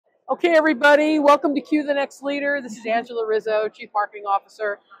Okay, everybody, welcome to Q the Next Leader. This is Angela Rizzo, Chief Marketing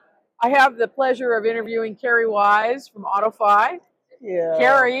Officer. I have the pleasure of interviewing Kerri Wise from AutoFi. Yeah.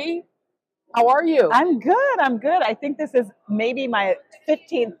 Kerri, how are you? I'm good. I think this is maybe my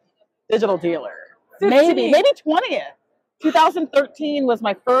 15th digital dealer. 15? Maybe 20th. 2013 was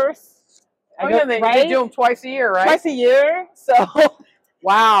my first. They do them twice a year, right? Twice a year. So,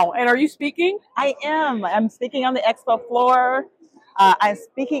 wow. And are you speaking? I am. I'm speaking on the expo floor. I'm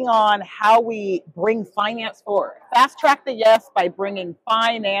speaking on how we bring finance forward. Fast track the yes by bringing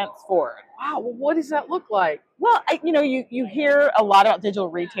finance forward. Wow. Well, what does that look like? Well, you hear a lot about digital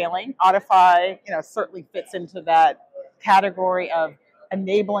retailing. AutoFi, certainly fits into that category of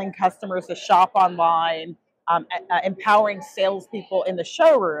enabling customers to shop online, empowering salespeople in the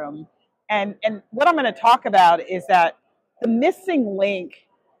showroom. And what I'm going to talk about is that the missing link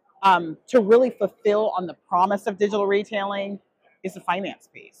to really fulfill on the promise of digital retailing is the finance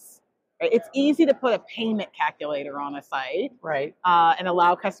piece. Right? It's easy to put a payment calculator on a site, right, and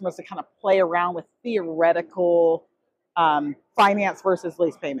allow customers to kind of play around with theoretical finance versus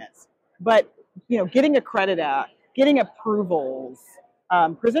lease payments. But getting a credit app, getting approvals,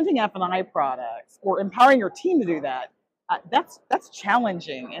 presenting F&I products, or empowering your team to do that, that's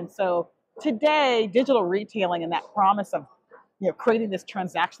challenging. And so today, digital retailing and that promise of creating this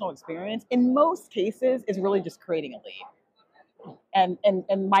transactional experience, in most cases, is really just creating a lead. And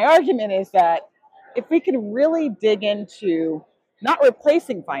my argument is that if we can really dig into not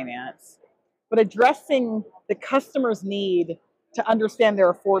replacing finance, but addressing the customer's need to understand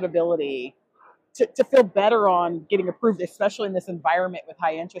their affordability, to feel better on getting approved, especially in this environment with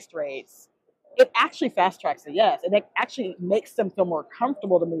high interest rates, it actually fast tracks the yes. And it actually makes them feel more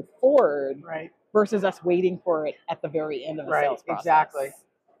comfortable to move forward, right, versus us waiting for it at the very end of the sales process. Exactly.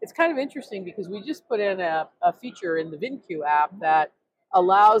 It's kind of interesting because we just put in a feature in the VinQ app that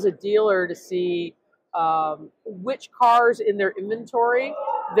allows a dealer to see which cars in their inventory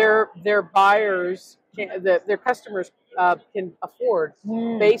their buyers, their customers can afford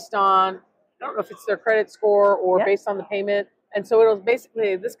based on, I don't know if it's their credit score or based on the payment. And so it'll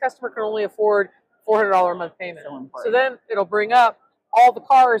basically, this customer can only afford $400 a month payment. So then it'll bring up all the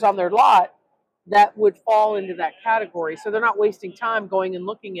cars on their lot that would fall into that category. So they're not wasting time going and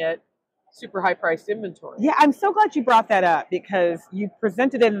looking at super high priced inventory. Yeah, I'm so glad you brought that up because you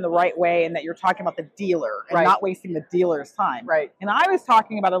presented it in the right way and that you're talking about the dealer and not wasting the dealer's time. Right. And I was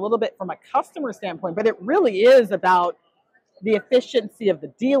talking about a little bit from a customer standpoint, but it really is about the efficiency of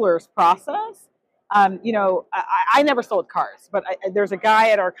the dealer's process. I never sold cars, but there's a guy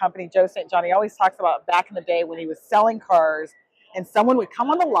at our company, Joe St. John, he always talks about back in the day when he was selling cars and someone would come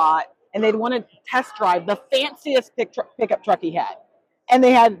on the lot and they'd want to test drive the fanciest pickup truck he had. And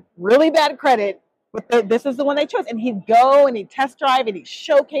they had really bad credit, but this is the one they chose. And he'd go and he'd test drive and he'd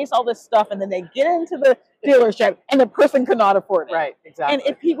showcase all this stuff. And then they get into the dealership and the person could not afford it. Right, exactly. And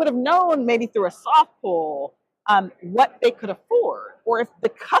if he would have known maybe through a soft pull what they could afford, or if the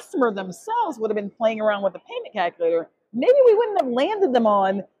customer themselves would have been playing around with the payment calculator, maybe we wouldn't have landed them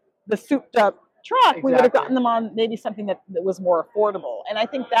on the souped up truck. Exactly. We would have gotten them on maybe something that was more affordable. And I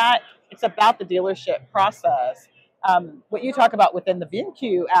think that it's about the dealership process. What you talk about within the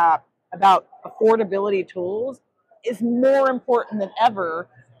VinQ app about affordability tools is more important than ever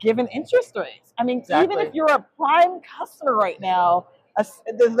given interest rates. I mean, even if you're a prime customer right now,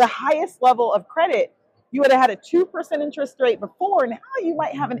 the highest level of credit, you would have had a 2% interest rate before, and now you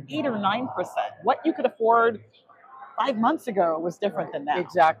might have an 8 or 9%. What you could afford 5 months ago was different than now.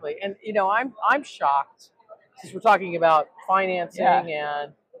 Exactly. And I'm shocked, since we're talking about financing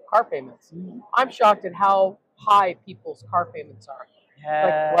and car payments. I'm shocked at how high people's car payments are.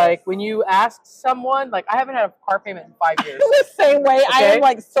 Yes. Like when you ask someone, like I haven't had a car payment in 5 years. The same way. I am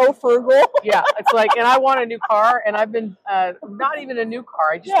like so frugal. Yeah, it's like, and I want a new car, and I've been not even a new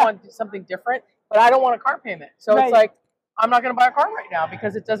car. I just want something different, but I don't want a car payment. So it's like, I'm not going to buy a car right now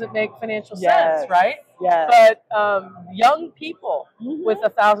because it doesn't make financial sense, right? Yes. But young people with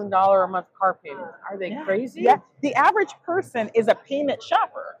 $1,000 a month car payment, are they crazy? Yeah. The average person is a payment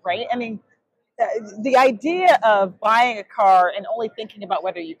shopper, right? I mean, the idea of buying a car and only thinking about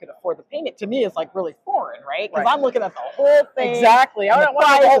whether you could afford the payment to me is like really foreign, right? Because I'm looking at the whole thing. Exactly. I don't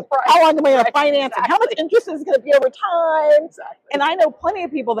want the whole price. How long am I going to finance and how much interest is going to be over time? Exactly. And I know plenty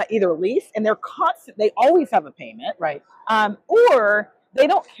of people that either lease and they always have a payment. Right. Or they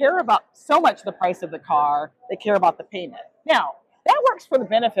don't care about so much the price of the car, they care about the payment. Now, that works for the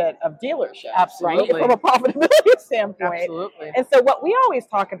benefit of dealerships, absolutely, right? From a profitability standpoint. Absolutely. And so what we always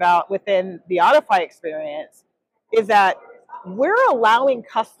talk about within the AutoFi experience is that we're allowing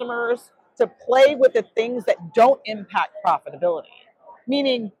customers to play with the things that don't impact profitability.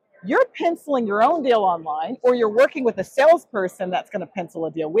 Meaning, you're penciling your own deal online, or you're working with a salesperson that's going to pencil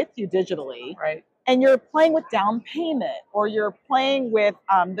a deal with you digitally. Right. And you're playing with down payment, or you're playing with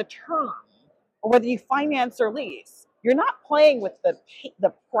the term, or whether you finance or lease. You're not playing with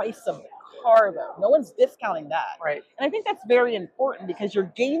the price of the car, though. No one's discounting that. Right. And I think that's very important because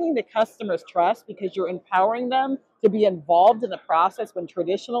you're gaining the customer's trust because you're empowering them to be involved in the process when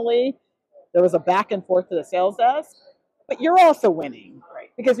traditionally there was a back and forth to the sales desk. But you're also winning,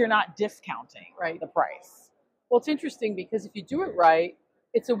 Right, because you're not discounting the price. Well, it's interesting because if you do it right,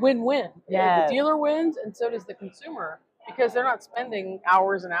 it's a win-win. Yes. The dealer wins, and so does the consumer, because they're not spending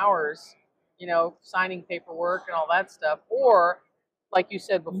hours and hours, signing paperwork and all that stuff, or, like you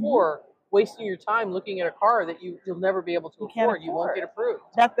said before, wasting your time looking at a car that you'll never be able to afford. You won't get approved.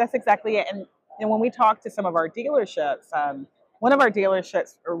 That's exactly it. And when we talk to some of our dealerships, one of our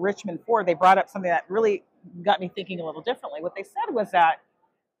dealerships, Richmond Ford, they brought up something that really got me thinking a little differently. What they said was that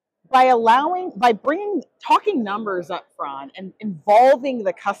by talking numbers up front and involving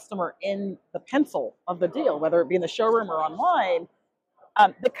the customer in the pencil of the deal, whether it be in the showroom or online,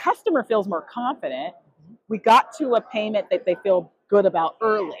 the customer feels more confident. We got to a payment that they feel good about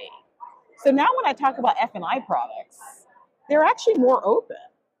early. So now when I talk about F&I products, they're actually more open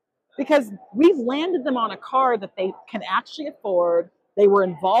because we've landed them on a car that they can actually afford. They were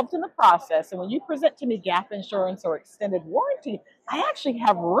involved in the process. And when you present to me gap insurance or extended warranty, I actually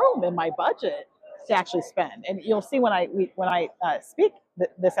have room in my budget to actually spend. And you'll see when I speak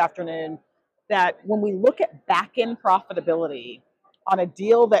this afternoon that when we look at back-end profitability on a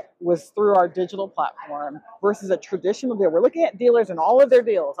deal that was through our digital platform versus a traditional deal, we're looking at dealers and all of their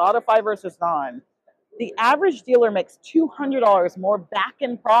deals, AutoFi versus non. The average dealer makes $200 more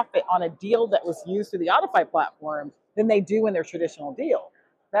back-end profit on a deal that was used through the AutoFi platform than they do in their traditional deal.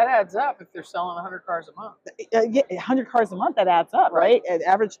 That adds up if they're selling 100 cars a month. 100 cars a month, that adds up, right? An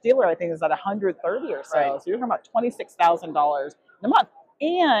average dealer, I think, is at 130 or so. Right. So you're talking about $26,000 a month.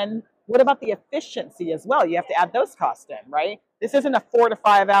 And what about the efficiency as well? You have to add those costs in, right? This isn't a 4 to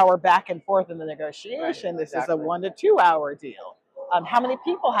 5 hour back and forth in the negotiation. This is a 1 to 2 hour deal. How many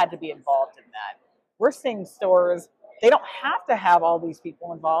people had to be involved in that? We're seeing stores, they don't have to have all these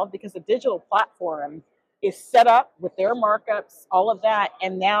people involved because the digital platform is set up with their markups, all of that,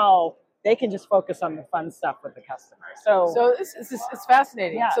 and now they can just focus on the fun stuff with the customer. So it's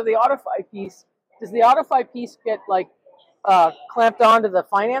fascinating. Yeah. So the AutoFi piece, does the AutoFi piece get clamped onto the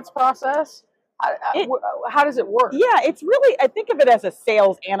finance process? How does it work? Yeah, it's really, I think of it as a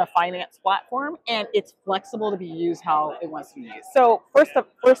sales and a finance platform, and it's flexible to be used how it wants to be used. So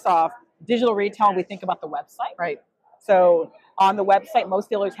first off, digital retail, we think about the website. Right. So on the website, most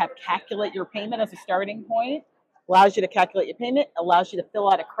dealers have calculate your payment as a starting point. Allows you to calculate your payment, allows you to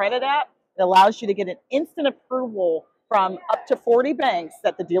fill out a credit app. It allows you to get an instant approval from up to 40 banks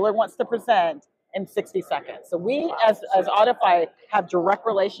that the dealer wants to present in 60 seconds. So we, as AutoFi, have direct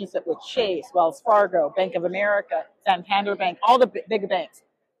relationship with Chase, Wells Fargo, Bank of America, Santander Bank, all the big banks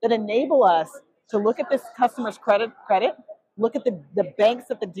that enable us to look at this customer's credit, look at the banks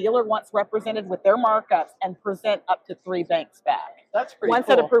that the dealer wants represented with their markups, and present up to 3 banks back. That's pretty Once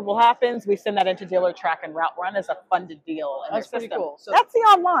cool. that approval happens, we send that into Dealer Track and Route Run as a funded deal in That's their pretty system. cool. So that's the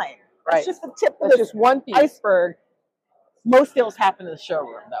online. Right. That's just the tip of That's the just one piece. iceberg. Most deals happen in the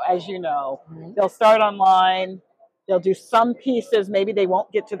showroom, though, as you know. They'll start online. They'll do some pieces. Maybe they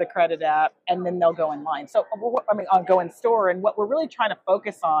won't get to the credit app, and then they'll go online. So, I'll go in store. And what we're really trying to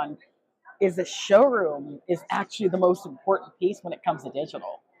focus on is the showroom is actually the most important piece when it comes to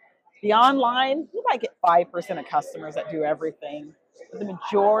digital. The online, you might get 5% of customers that do everything. But the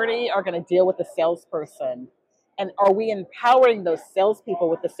majority are going to deal with the salesperson. And are we empowering those salespeople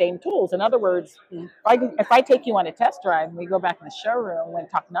with the same tools? In other words, if I take you on a test drive and we go back in the showroom and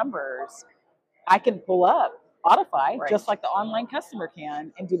talk numbers, I can pull up AutoFi just like the online customer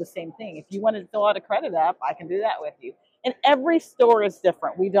can and do the same thing. If you wanted to fill out a credit app, I can do that with you. And every store is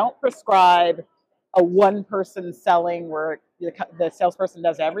different. We don't prescribe a one-person selling where the salesperson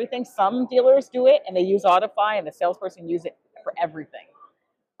does everything. Some dealers do it and they use AutoFi and the salesperson uses it for everything.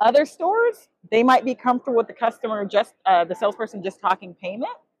 Other stores, they might be comfortable with the customer the salesperson just talking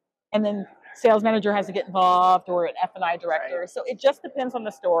payment, and then sales manager has to get involved or an F&I director. So it just depends on the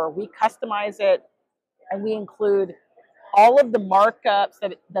store. We customize it, and we include all of the markups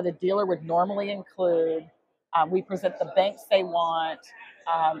that a dealer would normally include. We present the banks they want.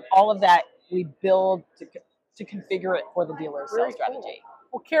 All of that we build to configure it for the dealer's sales strategy.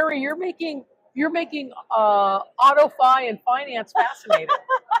 Well, Kerri, you're making AutoFi and finance fascinating.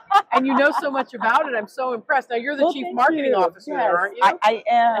 And you know so much about it. I'm so impressed. Now, you're the chief marketing officer there, aren't you? I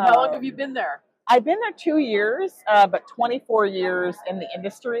am. And how long have you been there? I've been there 2 years, but 24 years in the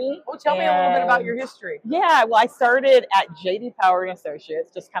industry. Well, tell me a little bit about And your history. yeah, well, I started at JD Power and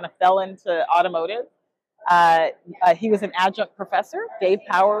Associates, just kind of fell into automotive. He was an adjunct professor, Dave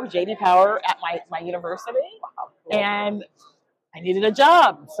Power, JD Power, at my university. Wow, cool. And I needed a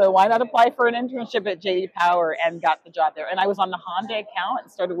job, so why not apply for an internship at JD Power, and got the job there. And I was on the Honda account and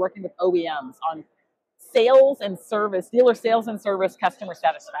started working with OEMs on sales and service, dealer sales and service, customer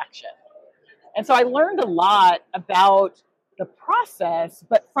satisfaction. And so I learned a lot about the process,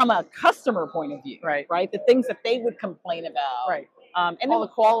 but from a customer point of view, Right. right? The things that they would complain about. Right. And all the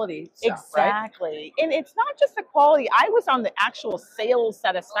quality stuff, exactly. Right? And it's not just the quality. I was on the actual sales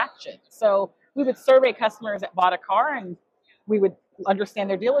satisfaction. So we would survey customers that bought a car, and we would understand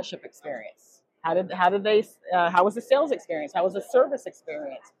their dealership experience. How was the sales experience? How was the service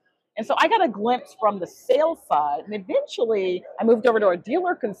experience? And so I got a glimpse from the sales side, and eventually I moved over to our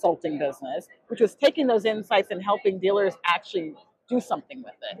dealer consulting business, which was taking those insights and helping dealers actually do something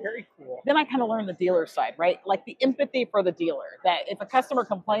with it. Very cool. Then I kind of learned the dealer side, right? Like the empathy for the dealer, that if a customer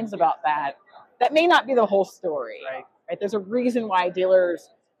complains about that, that may not be the whole story, right? There's a reason why dealers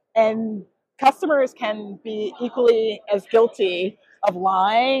and customers can be equally as guilty of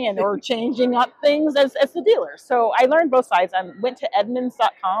lying and or changing up things as the dealer. So I learned both sides. I went to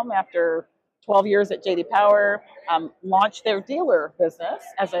Edmunds.com after 12 years at JD Power, launched their dealer business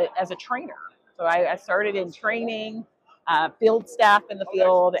as a trainer. So I started in training, field staff in the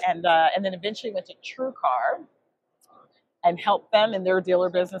field, and then eventually went to TrueCar and helped them in their dealer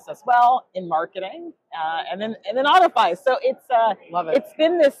business as well in marketing, and then AutoFi. So it's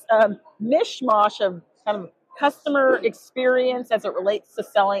been this mishmash of kind of customer experience as it relates to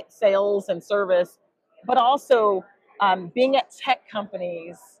selling, sales and service, but also being at tech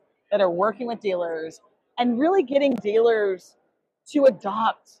companies that are working with dealers and really getting dealers to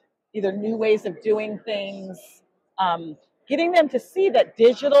adopt either new ways of doing things, getting them to see that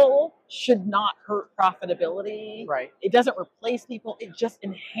digital should not hurt profitability. Right. It doesn't replace people. It just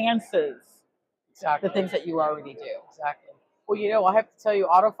enhances Exactly. the things that you already do. Exactly. Well, I have to tell you,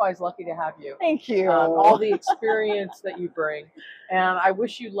 AutoFi is lucky to have you. Thank you. All the experience that you bring. And I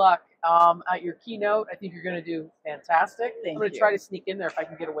wish you luck at your keynote. I think you're going to do fantastic. I'm going to try to sneak in there if I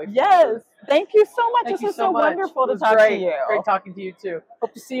can get away from you. Yes. Thank you so much. Thank This you was so so much. wonderful It to was talk great. to you. Great talking to you, too.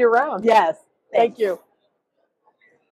 Hope to see you around. Yes. Thank you.